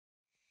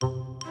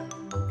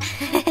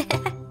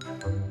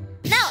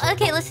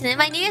Okay, listen, in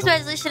my New Year's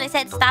resolution I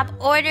said stop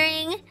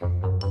ordering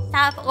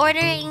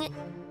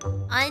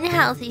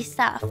unhealthy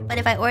stuff. But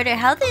if I order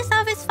healthy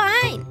stuff, it's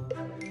fine.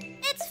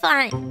 It's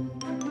fine.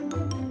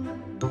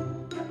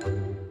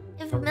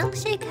 If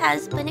Milkshake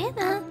has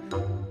banana,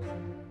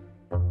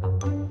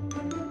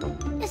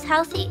 it's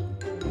healthy.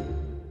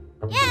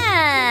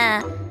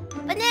 Yeah!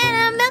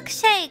 Banana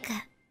milkshake!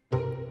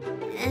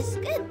 It's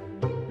good.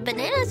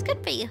 Banana is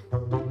good for you.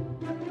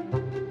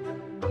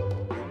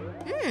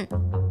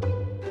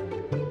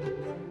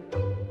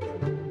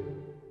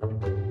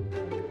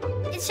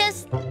 It's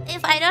just,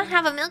 if I don't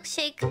have a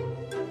milkshake,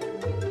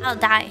 I'll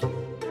die.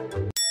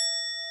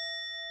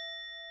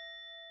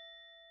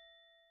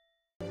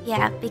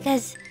 Yeah,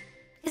 because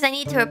I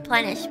need to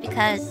replenish,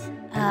 because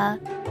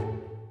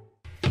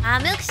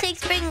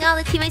Milkshake's bringing all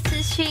the teammates to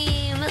the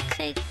stream.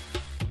 Milkshake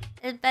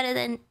is better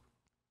than...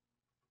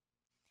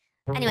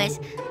 Anyways,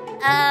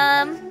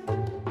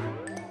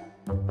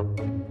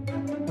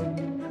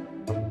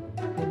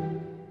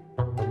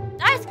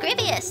 Darth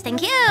Grievous,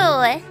 thank you!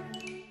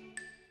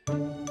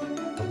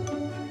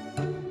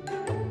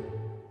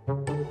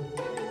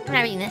 I'm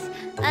not reading this.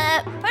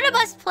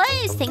 Protobus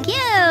plays, thank you!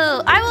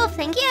 Arwolf,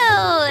 thank you!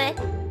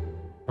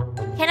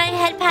 Can I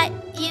head pat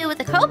you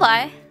with a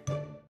crowbar?